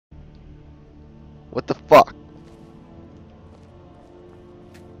What the fuck?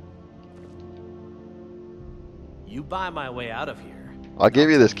 You buy my way out of here. I'll give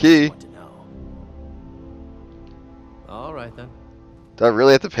you this key. All right then. Do I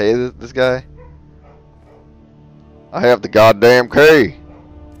really have to pay this guy? I have the goddamn key.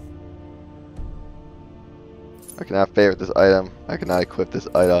 I cannot favorite this item. I cannot equip this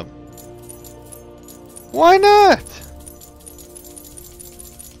item. Why not?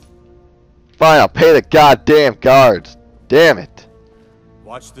 Fine, I'll pay the goddamn guards. Damn it.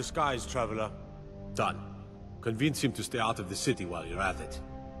 Watch the skies, traveler. Done. Convince him to stay out of the city while you're at it.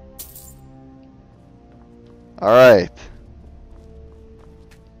 Alright.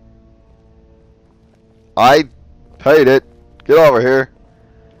 I paid it. Get over here.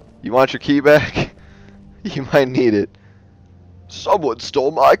 You want your key back? You might need it. Someone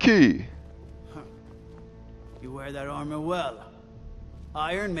stole my key. You wear that armor well.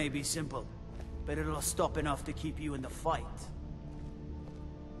 Iron may be simple, but it'll stop enough to keep you in the fight.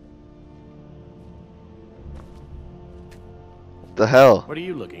 What the hell? What are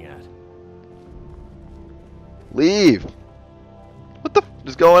you looking at? Leave. What the f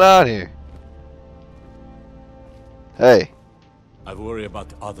is going on here? Hey. I worry about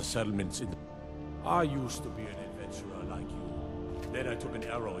the other settlements in the... I used to be an adventurer like you. Then I took an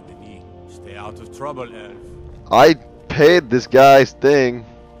arrow in the knee. Stay out of trouble, elf. I paid this guy's thing.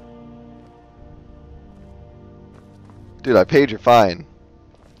 Dude, I paid your fine.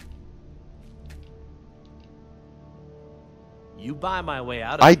 You buy my way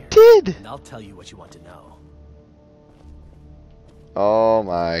out of I here. did! And I'll tell you what you want to know. Oh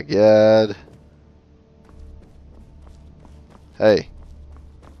my god. Hey.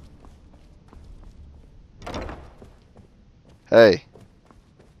 Hey.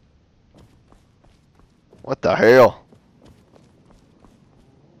 What the hell?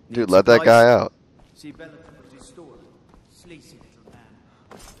 Dude, let that guy out.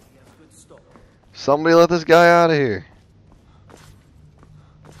 Somebody let this guy out of here.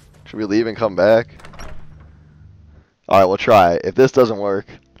 Should we leave and come back? Alright, we'll try it. If this doesn't work,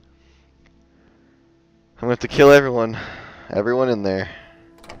 I'm gonna have to kill everyone. Everyone in there.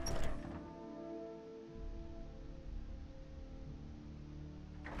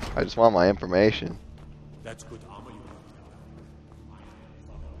 I just want my information. That's good armor.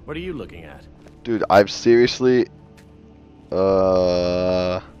 What are you looking at? Dude, I've seriously...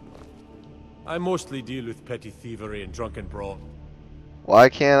 I mostly deal with petty thievery and drunken brawl. Why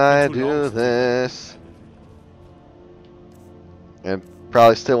can't I do this? And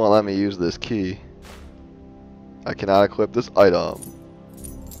probably still won't let me use this key. I cannot equip this item.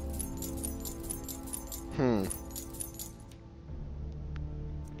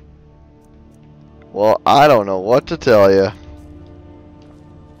 Well, I don't know what to tell you.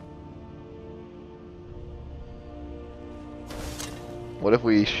 What if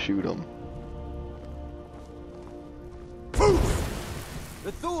we shoot him?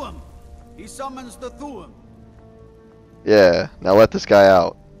 The Thuum! He summons the Thuum! Yeah, now let this guy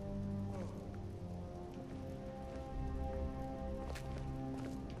out.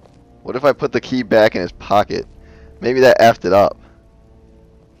 What if I put the key back in his pocket? Maybe that effed it up.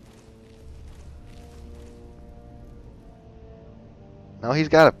 No, he's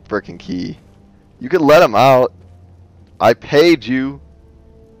got a frickin' key. You could let him out. I paid you.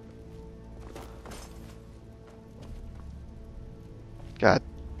 God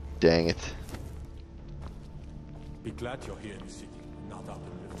dang it. Be glad you're here in the city, not up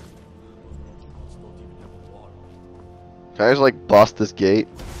in the river. Those don't even have a wall. Can I just like bust this gate?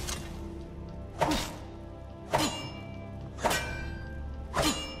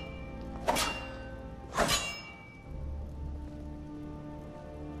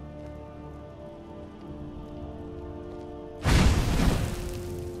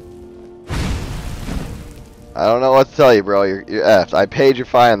 I don't know what to tell you, bro. You're effed. I paid your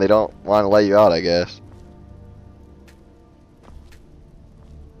fine. They don't want to let you out, I guess.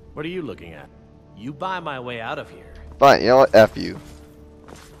 What are you looking at? You buy my way out of here. Fine. You know what? F you.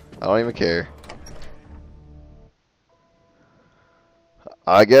 I don't even care.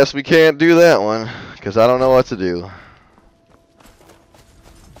 I guess we can't do that one because I don't know what to do.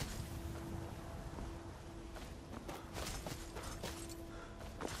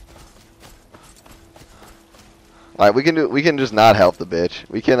 Alright, we can just not help the bitch.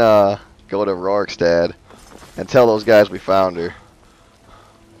 We can go to Rorikstad and tell those guys we found her.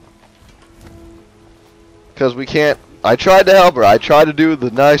 Cause we can't. I tried to help her. I tried to do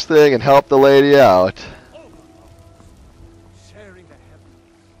the nice thing and help the lady out.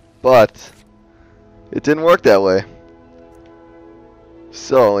 But it didn't work that way.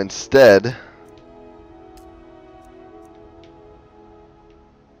 So instead,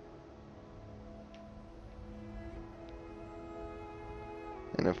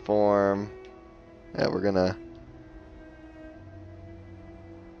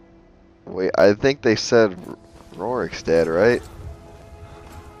 Wait, I think they said Rorik's right?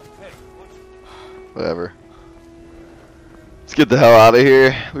 Whatever. Let's get the hell out of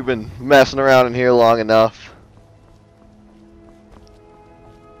here. We've been messing around in here long enough.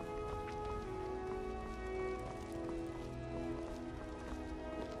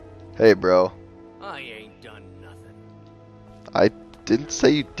 Hey, bro. I ain't done nothing. I didn't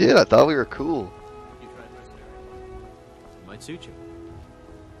say you did. I thought we were cool. You tried mercenary. Might suit you.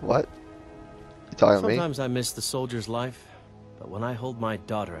 What? You talking to me? Sometimes I miss the soldier's life, but when I hold my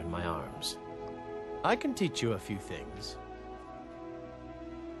daughter in my arms, I can teach you a few things.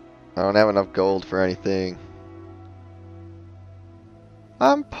 I don't have enough gold for anything.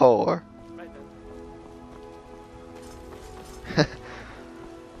 I'm poor.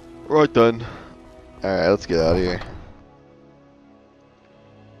 Right then. Alright, let's get out of here.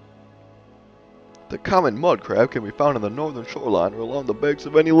 The common mud crab can be found in the northern shoreline or along the banks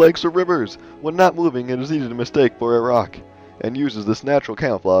of any lakes or rivers. When not moving, it is easy to mistake for a rock, and uses this natural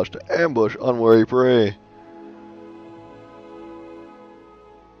camouflage to ambush unwary prey.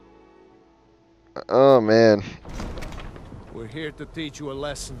 Oh man. We're here to teach you a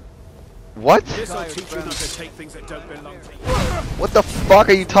lesson. What? This'll teach you not to take things that don't belong to you. What the fuck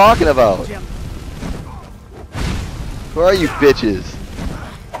are you talking about? Who are you bitches?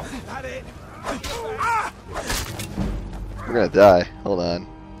 We're gonna die. Hold on.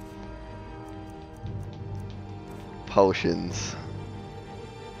 Potions.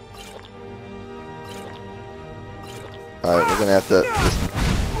 Alright, we're gonna have to just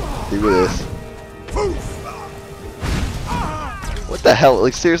do this. What the hell?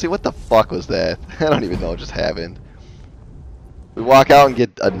 Like, seriously, what the fuck was that? I don't even know what just happened. We walk out and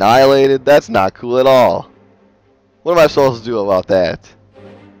get annihilated? That's not cool at all. What am I supposed to do about that?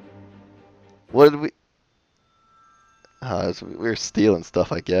 What did we... we were stealing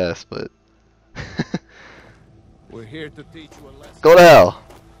stuff, I guess, but... We're here to teach you a lesson. Go to hell!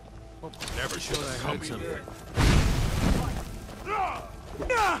 Never should have come here.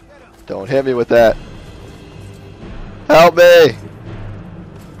 Don't hit me with that. Help me!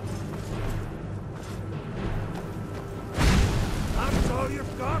 That's all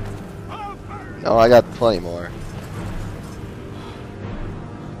you've got? No, I got plenty more.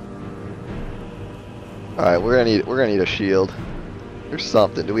 Alright, we're gonna need a shield. There's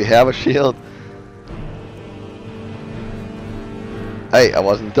something. Do we have a shield? Hey, I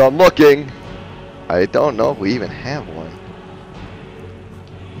wasn't done looking. I don't know if we even have one.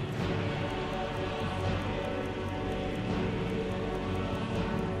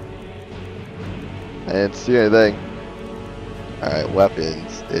 I didn't see anything. Alright,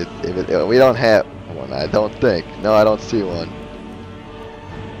 weapons. We don't have one, I don't think. No, I don't see one.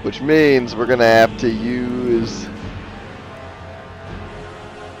 Which means we're gonna have to use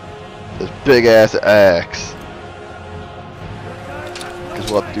this big ass axe.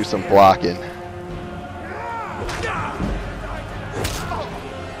 Because we'll have to do some blocking.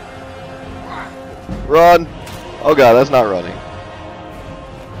 Run! Oh god, that's not running.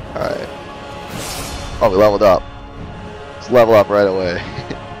 Alright. Oh, we leveled up. Let's level up right away.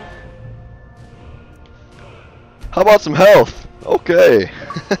 How about some health? Okay.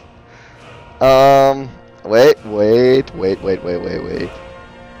 Wait.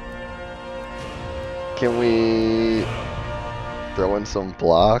 Can we throw in some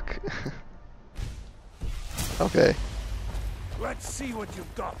block? Okay. Let's see what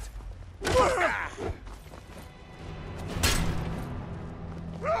you've got.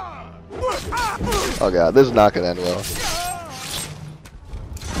 Oh god, this is not gonna end well.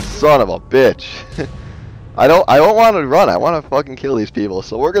 Son of a bitch. I don't want to run. I want to fucking kill these people.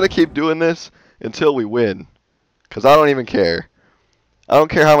 So we're gonna keep doing this until we win. Cause I don't even care. I don't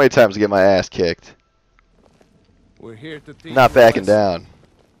care how many times I get my ass kicked. We're here to teach Not you backing a down.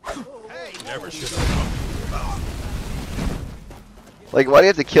 Never should have come. Like, why do you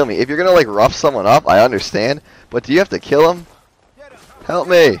have to kill me? If you're gonna like rough someone up, I understand. But do you have to kill him? Help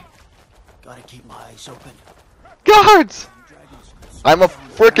me! Gotta keep my eyes open. Guards! I'm a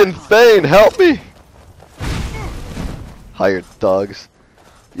frickin' Thane. Help me! Hired thugs.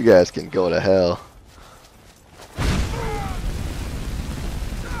 You guys can go to hell.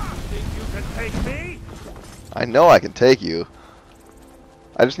 Think you can take me? I know I can take you.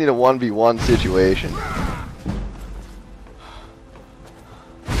 I just need a 1v1 situation.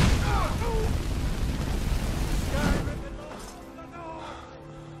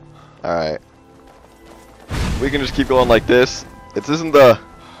 Alright. We can just keep going like this. This isn't the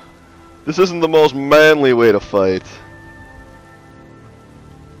most manly way to fight.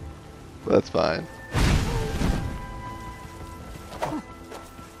 But that's fine.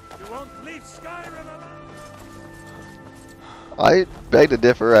 won't leave Skyrim alone. I beg to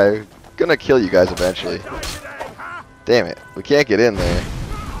differ. I'm gonna kill you guys eventually. Die today, huh? Damn it. We can't get in there.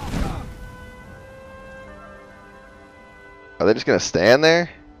 Are they just gonna stand there?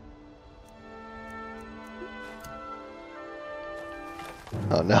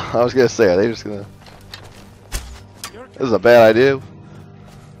 Oh no, I was gonna say, are they just gonna... This is a bad idea.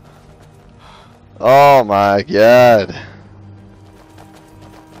 Oh my god.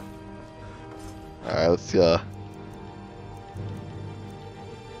 Alright,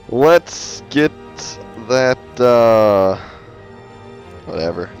 let's get that,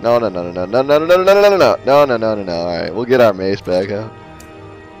 whatever. No. Alright, we'll get our mace back out.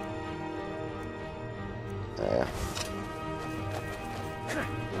 Yeah.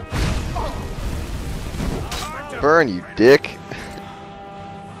 Burn, you dick.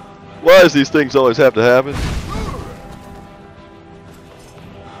 Why does these things always have to happen?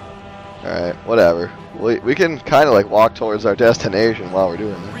 Alright, whatever. We can kind of like walk towards our destination while we're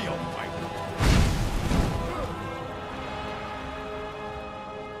doing this.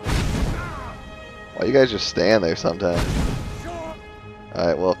 Why you guys just stand there sometimes?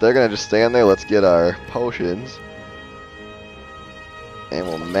 Alright, well if they're gonna just stand there, let's get our potions. And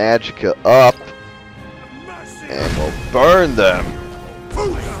we'll magicka up. And we'll burn them.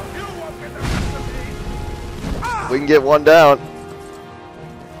 We can get one down.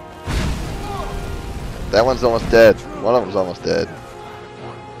 That one's almost dead. One of them's almost dead.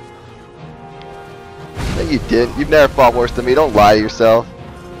 No, you didn't. You've never fought worse than me. Don't lie to yourself.